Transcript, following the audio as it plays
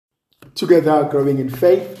together growing in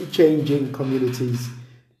faith, changing communities.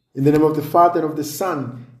 In the name of the Father, and of the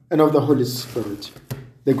Son, and of the Holy Spirit.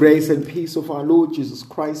 The grace and peace of our Lord Jesus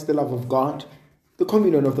Christ, the love of God, the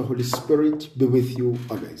communion of the Holy Spirit be with you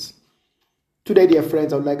always. Today, dear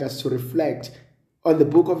friends, I would like us to reflect on the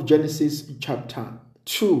book of Genesis chapter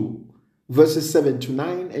 2, verses 7 to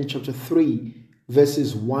 9, and chapter 3,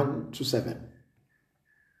 verses 1 to 7.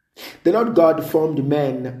 The Lord God formed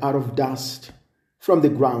man out of dust from the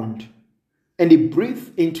ground, and he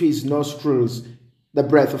breathed into his nostrils the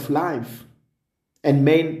breath of life, and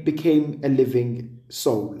man became a living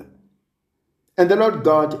soul. And the Lord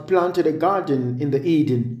God planted a garden in the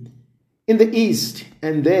Eden, in the east,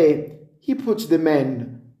 and there he put the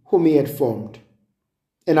man whom he had formed.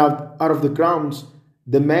 And out of the ground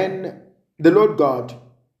the Lord God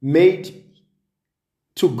made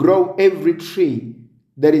to grow every tree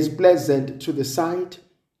that is pleasant to the sight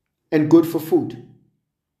and good for food,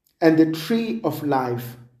 and the tree of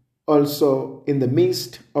life also in the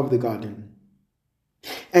midst of the garden,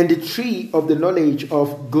 and the tree of the knowledge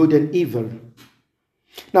of good and evil.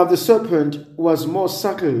 Now the serpent was more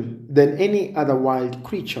subtle than any other wild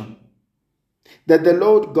creature that the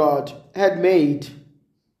Lord God had made.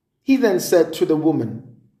 He then said to the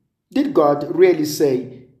woman, "Did God really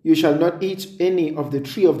say, 'You shall not eat any of the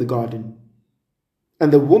tree of the garden'?"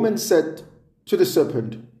 And the woman said to the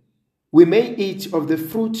serpent, "We may eat of the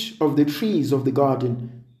fruit of the trees of the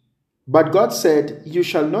garden. But God said, 'You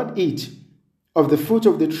shall not eat of the fruit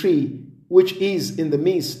of the tree which is in the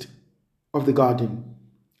midst of the garden,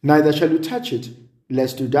 neither shall you touch it,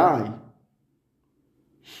 lest you die.'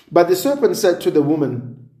 But the serpent said to the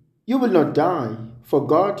woman, 'You will not die, for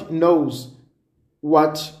God knows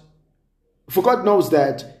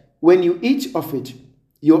that when you eat of it,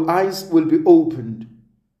 your eyes will be opened,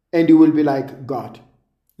 and you will be like God,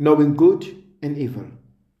 knowing good and evil.'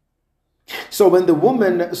 So when the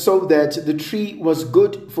woman saw that the tree was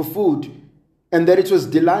good for food, and that it was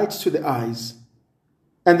delight to the eyes,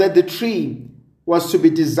 and that the tree was to be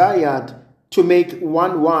desired to make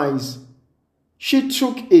one wise, she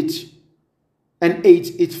took it and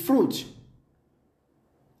ate its fruit.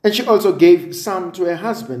 And she also gave some to her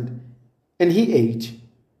husband, and he ate.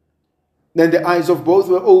 Then the eyes of both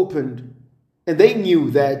were opened, and they knew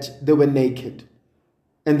that they were naked.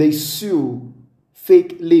 And they sewed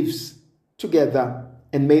fig leaves together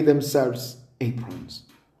and made themselves aprons."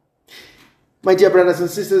 My dear brothers and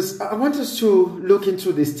sisters, I want us to look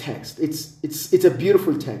into this text. It's a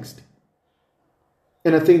beautiful text,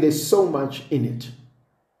 and I think there's so much in it.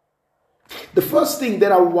 The first thing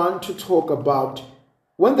that I want to talk about,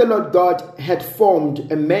 when the Lord God had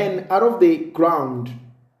formed a man out of the ground,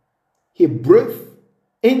 he breathed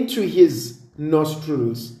into his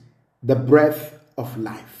nostrils the breath of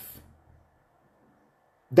life.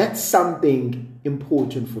 That's something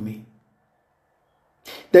important for me.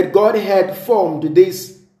 That God had formed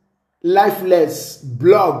this lifeless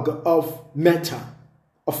block of matter,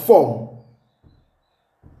 of form,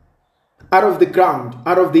 out of the ground,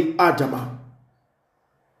 out of the Adamah.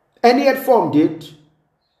 And he had formed it,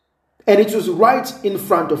 and it was right in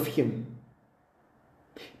front of him.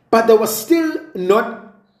 But there was still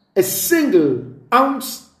not a single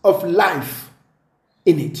ounce of life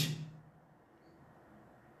in it.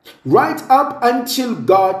 Right up until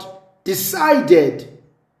God decided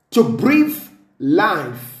to breathe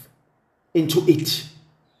life into it.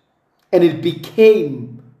 And it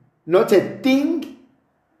became not a thing,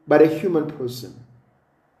 but a human person.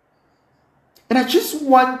 And I just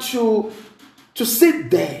want to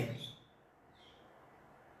sit there.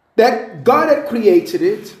 That God had created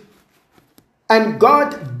it, and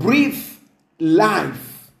God breathed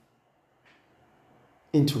life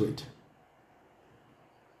into it.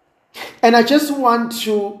 And I just want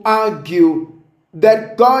to argue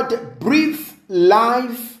that God breathed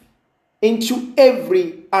life into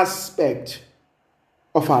every aspect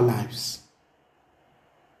of our lives.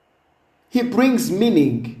 He brings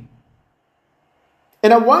meaning.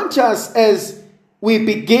 And I want us, as we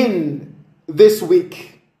begin this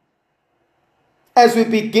week, as we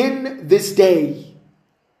begin this day,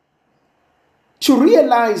 to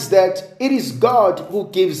realize that it is God who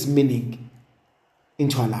gives meaning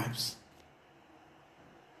into our lives.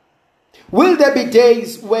 Will there be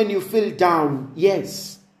days when you feel down?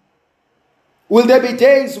 Yes. Will there be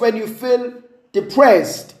days when you feel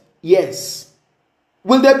depressed? Yes.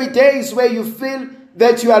 Will there be days where you feel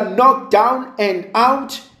that you are knocked down and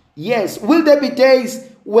out? Yes. Will there be days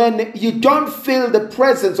when you don't feel the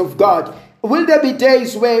presence of God? Will there be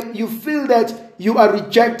days where you feel that you are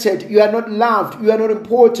rejected, you are not loved, you are not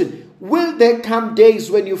important? Will there come days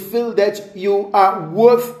when you feel that you are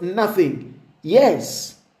worth nothing?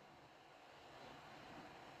 Yes.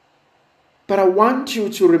 But I want you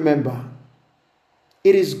to remember,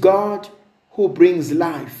 it is God who brings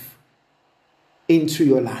life into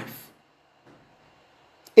your life.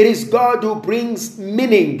 It is God who brings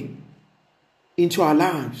meaning into our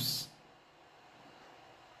lives.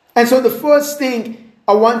 And so the first thing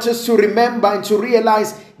I want us to remember and to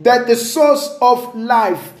realize that the source of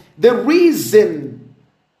life, the reason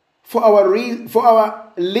for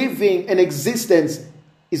our living and existence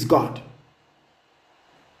is God.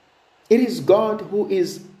 It is God who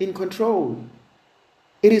is in control.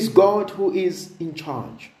 It is God who is in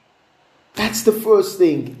charge. That's the first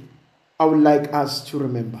thing I would like us to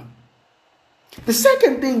remember. The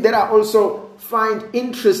second thing that I also find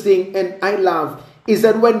interesting and I love is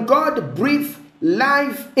that when God breathed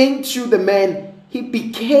life into the man, he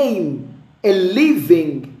became a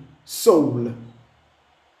living soul.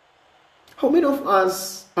 How many of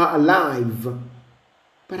us are alive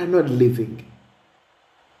but are not living?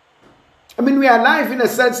 I mean, we are alive in a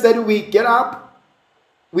sense that we get up,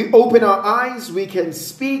 we open our eyes, we can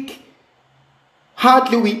speak,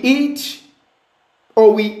 hardly we eat,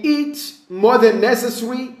 or we eat more than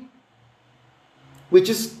necessary. We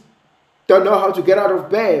just don't know how to get out of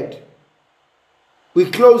bed. We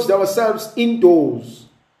closed ourselves indoors.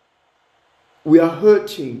 We are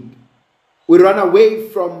hurting. We run away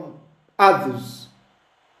from others.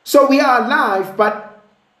 So we are alive, but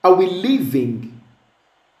are we living?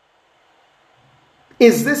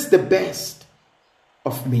 Is this the best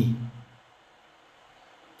of me?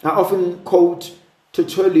 I often quote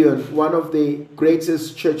Tertullian, one of the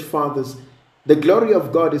greatest church fathers. The glory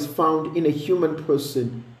of God is found in a human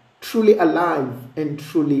person, truly alive and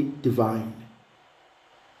truly divine.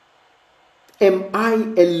 Am I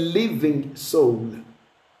a living soul?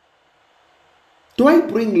 Do I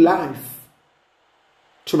bring life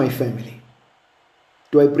to my family?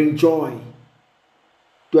 Do I bring joy?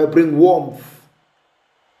 Do I bring warmth?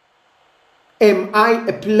 Am I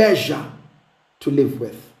a pleasure to live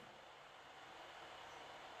with?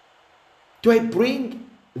 Do I bring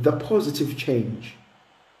the positive change?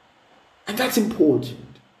 And that's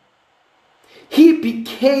important. He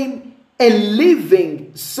became a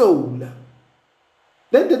living soul.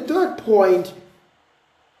 Then the third point,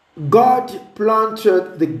 God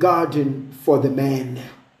planted the garden for the man.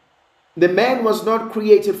 The man was not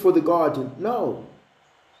created for the garden. No.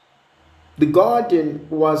 The garden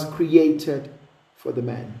was created for the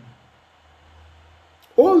man.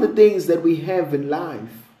 All the things that we have in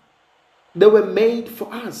life, they were made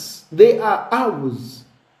for us. They are ours.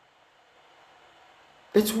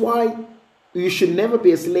 That's why you should never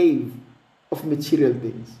be a slave of material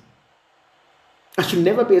things. I should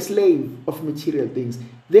never be a slave of material things.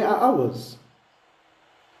 They are ours.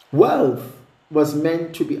 Wealth was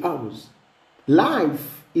meant to be ours.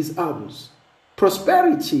 Life is ours.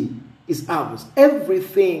 Prosperity is ours.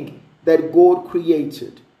 Everything that God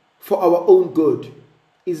created for our own good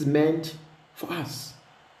is meant for us.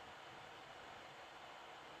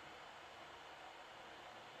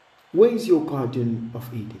 Where is your Garden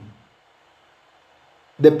of Eden?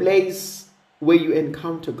 The place where you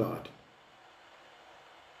encounter God.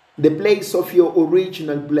 The place of your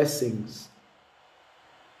original blessings.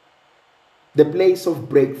 The place of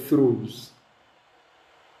breakthroughs.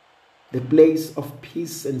 The place of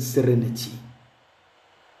peace and serenity.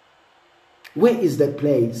 Where is that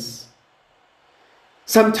place?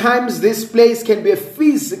 Sometimes this place can be a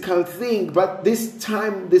physical thing, but this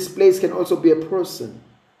place can also be a person.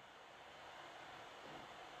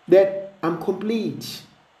 That I'm complete,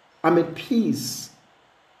 I'm at peace,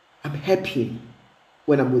 I'm happy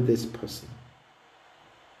when I'm with this person.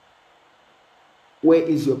 Where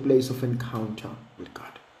is your place of encounter with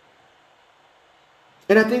God?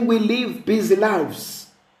 And I think we live busy lives.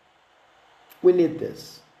 We need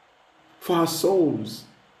this for our souls,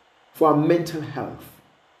 for our mental health.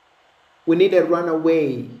 We need a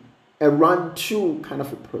runaway, a run-to kind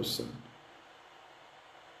of a person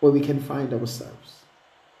where we can find ourselves.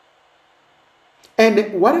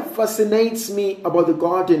 And what fascinates me about the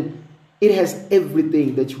garden, it has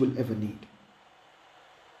everything that you will ever need.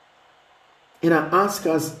 And I ask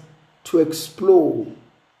us to explore,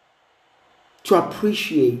 to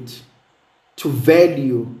appreciate, to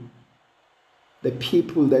value the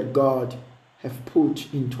people that God have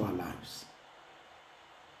put into our lives.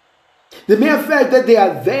 The mere fact that they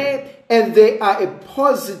are there and they are a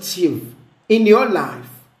positive in your life,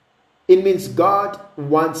 it means God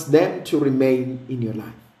wants them to remain in your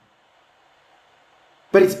life.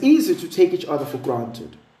 But it's easy to take each other for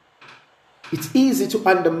granted. It's easy to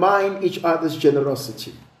undermine each other's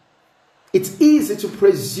generosity. It's easy to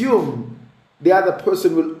presume the other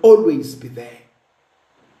person will always be there.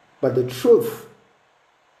 But the truth,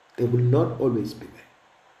 they will not always be there.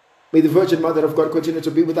 May the Virgin Mother of God continue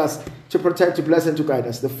to be with us, to protect, to bless, and to guide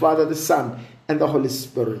us. The Father, the Son, and the Holy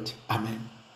Spirit. Amen.